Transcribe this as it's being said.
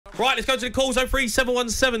Right, let's go to the calls.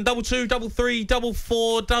 03717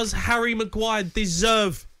 223344. Does Harry Maguire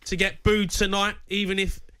deserve to get booed tonight, even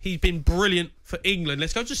if he's been brilliant for England?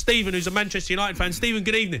 Let's go to Stephen, who's a Manchester United fan. Stephen,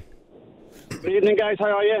 good evening. Good evening, guys.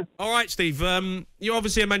 How are you? All right, Steve. You're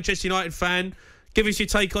obviously a Manchester United fan. Give us your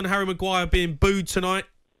take on Harry Maguire being booed tonight.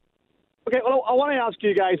 Okay, well, I want to ask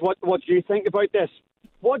you guys what you think about this.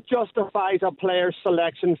 What justifies a player's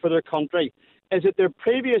selection for their country? Is it their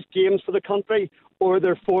previous games for the country or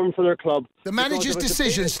their form for their club? The manager's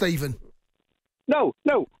decision, Stephen. No.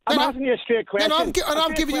 I'm asking you a straight question. I'm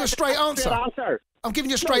giving you a straight answer. I'm giving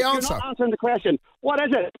you a straight answer. You're not answering the question. What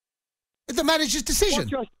is it? It's the manager's decision.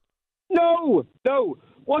 No.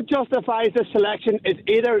 What justifies the selection is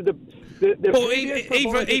either the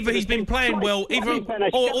either he's been playing well,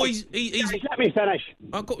 or he's. Let me finish.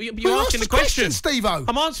 You're asking the question, Steve-O.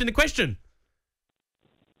 I'm answering the question.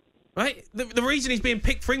 Right? The reason he's being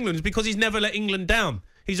picked for England is because he's never let England down.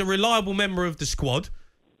 He's a reliable member of the squad,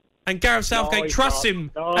 and Gareth Southgate trusts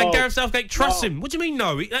him. And Gareth Southgate trusts him. What do you mean?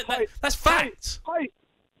 No, that's fact.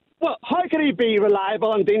 How can he be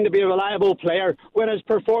reliable and deemed to be a reliable player when his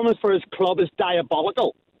performance for his club is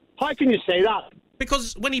diabolical? How can you say that?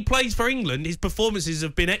 Because when he plays for England, his performances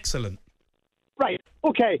have been excellent. Right,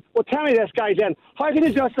 okay. Well, tell me this, guys, then. How can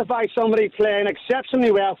you justify somebody playing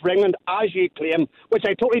exceptionally well for England, as you claim, which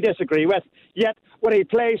I totally disagree with, yet when he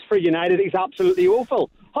plays for United, he's absolutely awful?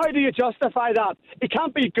 How do you justify that? He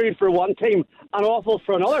can't be good for one team and awful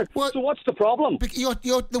for another. So what's the problem?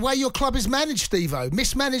 The way your club is managed, Steve-O,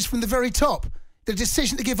 mismanaged from the very top. The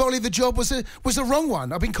decision to give Ollie the job was a wrong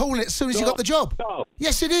one. I've been calling it as soon as he got the job. No.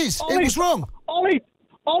 Yes, it is. It was wrong.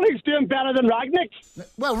 Ollie's doing better than Ragnick.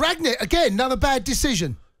 Well, Ragnick, again, another bad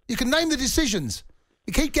decision. You can name the decisions.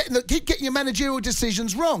 You keep getting your managerial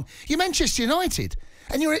decisions wrong. You're Manchester United,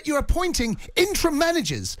 and you're appointing interim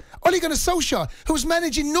managers. Ole Gunnar Solskjaer, who was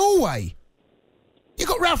managing Norway. You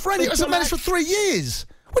got Ralph Rangnick, who hasn't managed for 3 years.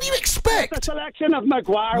 What do you expect? The selection of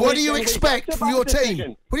Maguire. What do you expect from your team?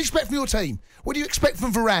 What do you expect from your team? What do you expect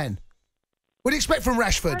from Varane? What do you expect from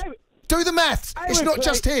Rashford? Do the maths. It's not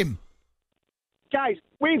just him. Guys,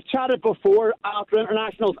 we've chatted before after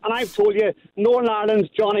internationals, and I've told you Northern Ireland's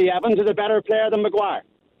Johnny Evans is a better player than Maguire.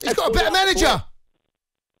 He's got a better manager.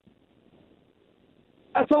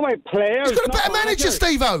 That's not my player. He's got a better manager,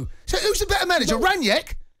 Steve-O. So who's the better manager,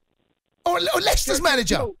 Rangnick? Or Leicester's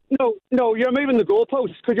manager? No, you're moving the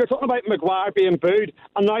goalposts because you're talking about Maguire being booed,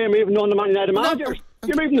 and now you're moving on the Man United managers.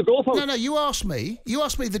 You're moving the goalposts. No, you asked me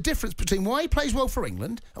the difference between why he plays well for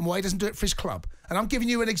England and why he doesn't do it for his club. And I'm giving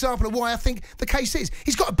you an example of why I think the case is.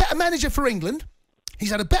 He's got a better manager for England.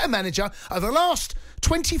 He's had a better manager over the last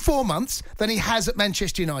 24 months than he has at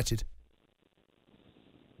Manchester United.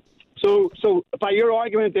 So by your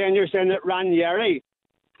argument then, you're saying that Ranieri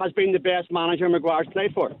has been the best manager Maguire's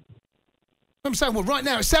played for? I'm saying, well, right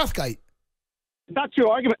now it's Southgate. That's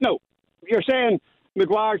your argument? No. You're saying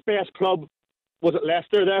Maguire's best club was at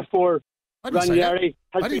Leicester, therefore Ranieri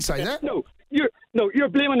has... I didn't say that. No, you're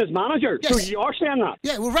blaming his manager. Yes. So you are saying that.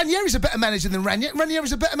 Yeah, well, Ranieri's a better manager than Ranieri.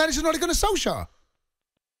 Ranieri's a better manager than Ole Gunnar Solskjaer.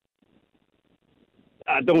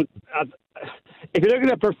 If you look at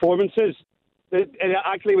the performances, it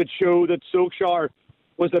actually would show that Solskjaer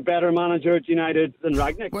was a better manager at United than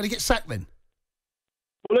Rangnick. Well, he gets sacked then.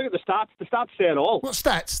 Well, look at the stats. The stats say it all. What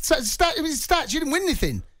stats? Stats. You didn't win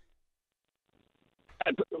anything.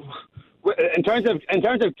 In terms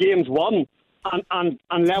of games won and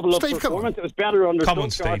level of performance, it was better under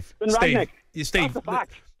Solskjaer than Rangnick. Steve, that's the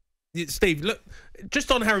fact. Steve, look,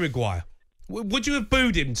 just on Harry Maguire, would you have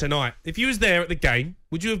booed him tonight if you was there at the game?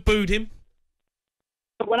 Would you have booed him?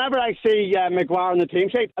 Whenever I see Maguire on the team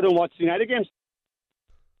sheet, I don't watch the United games.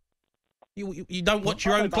 You don't watch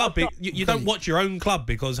your own club. You don't watch your own club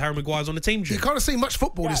because Harry Maguire's on the team sheet. You can't have seen much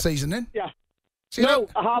football this season, then. Yeah. So no,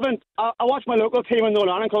 I haven't. I watch my local team in Northern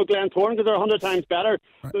Ireland called Glentoran because they're 100 times better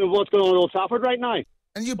than what's going on at Old Trafford right now.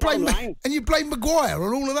 And you blame Maguire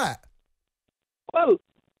on all of that. Well,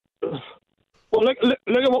 look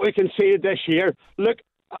at what we conceded this year. Look,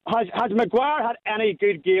 has Maguire had any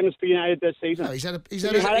good games for United this season?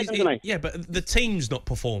 No, yeah, but the team's not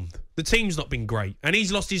performed. The team's not been great, and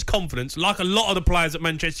he's lost his confidence, like a lot of the players at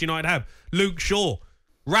Manchester United have. Luke Shaw,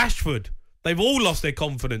 Rashford, they've all lost their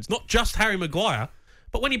confidence. Not just Harry Maguire,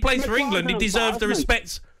 but when he plays for England, he deserves the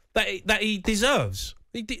respect that he deserves.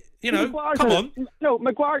 Come on. No,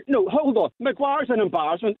 Maguire. No, hold on. Maguire's an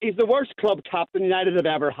embarrassment. He's the worst club captain United have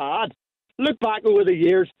ever had. Look back over the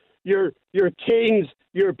years. Your Kanes,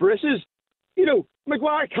 your Bruces.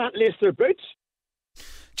 Maguire can't lace their boots.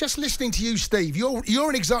 Just listening to you, Steve, you're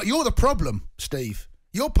an example. You're the problem, Steve.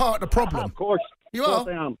 You're part of the problem. Of course. You are.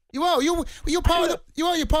 Yes, I am. You are. You're part of the.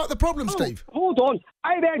 You're part of the problem, Steve. Hold on.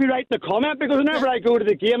 I have every right to comment because whenever I go to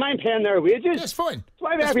the game, I'm paying their wages. That's fine. So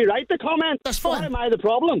I have every right to comment. That's fine. Why am I the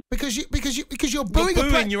problem? Because you're booing,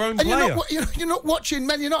 your own and player. You're not watching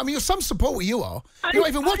Man United. I mean, you're some supporter. You are. You're not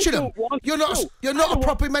even watching them. You're not a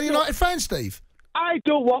proper Man United fan, Steve. I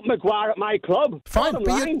don't want Maguire at my club. Fine, Bottom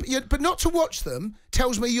line. but not to watch them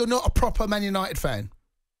tells me you're not a proper Man United fan.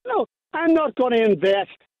 No, I'm not going to invest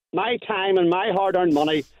my time and my hard-earned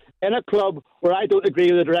money in a club where I don't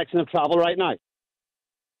agree with the direction of travel right now.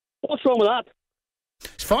 What's wrong with that?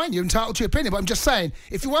 It's fine. You're entitled to your opinion, but I'm just saying,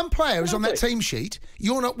 if one player is on that team sheet,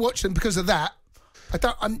 you're not watching them because of that.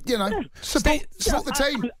 Support the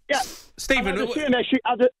team. Stephen,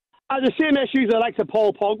 the same issues that like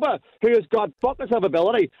Paul Pogba, who has got buckets of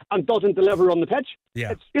ability and doesn't deliver on the pitch.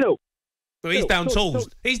 Yeah, it's, you know. Well, he's down tools.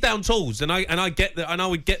 He's down tools, and I get that. And I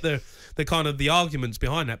would get the kind of the arguments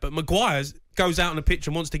behind that. But Maguire goes out on the pitch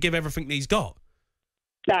and wants to give everything that he's got.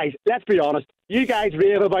 Guys, let's be honest. You guys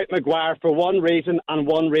rave about Maguire for one reason and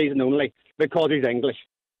one reason only: because he's English.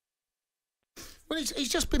 Well, he's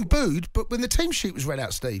just been booed, but when the team sheet was read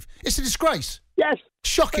out, Steve, it's a disgrace. Yes.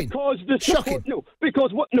 Shocking. Because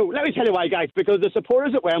let me tell you why, guys. Because the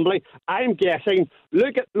supporters at Wembley, I'm guessing,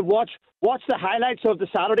 watch the highlights of the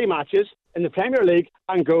Saturday matches in the Premier League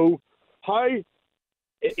and go, how,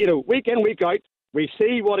 week in, week out, we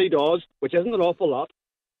see what he does, which isn't an awful lot,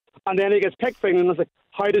 and then he gets picked for England, and it's like,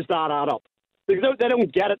 how does that add up? Because they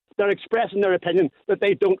don't get it. They're expressing their opinion that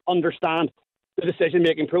they don't understand the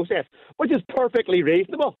decision-making process, which is perfectly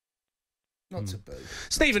reasonable. Not to boo.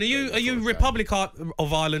 Stephen, are you Republic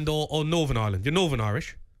of Ireland or Northern Ireland? You're Northern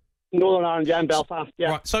Irish? Northern Ireland, yeah, in Belfast,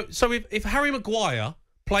 yeah. Right, so if Harry Maguire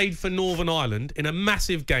played for Northern Ireland in a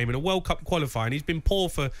massive game, in a World Cup qualifying, he's been poor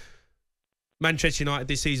for Manchester United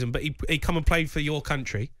this season, but he come and played for your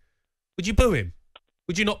country, would you boo him?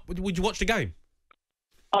 Would you not? Would you watch the game?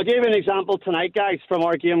 I'll give you an example tonight, guys, from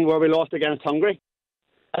our game where we lost against Hungary.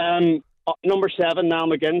 Number 7, Niall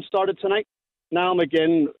McGinn, started tonight. Niall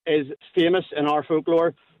McGinn is famous in our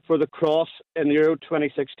folklore for the cross in the Euro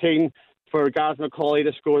 2016 for Gareth McCauley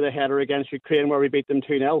to score the header against Ukraine where we beat them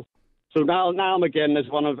 2-0. So Niall McGinn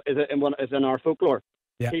is in our folklore.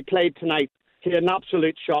 Yeah. He played tonight. He had an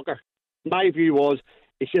absolute shocker. My view was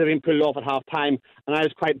he should have been pulled off at half-time, and I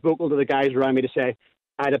was quite vocal to the guys around me to say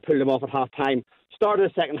I'd have pulled him off at half-time. Started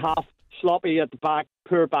the second half, sloppy at the back,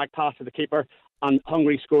 poor back pass to the keeper, and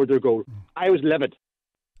Hungary scored their goal. I was livid.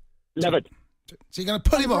 Livid. So you're going to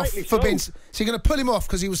pull him off for being... So you're going to pull him off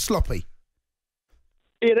because he was sloppy?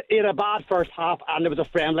 He had a bad first half, and it was a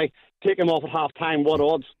friendly. Take him off at half-time. What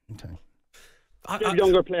odds? Okay. Give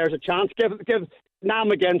younger players a chance. Give Niall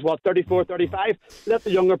McGinn's, 34, 35? Let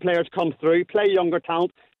the younger players come through. Play younger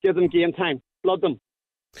talent. Give them game time. Flood them.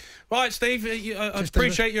 Right, Steve, I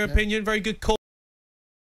appreciate your opinion. Very good call.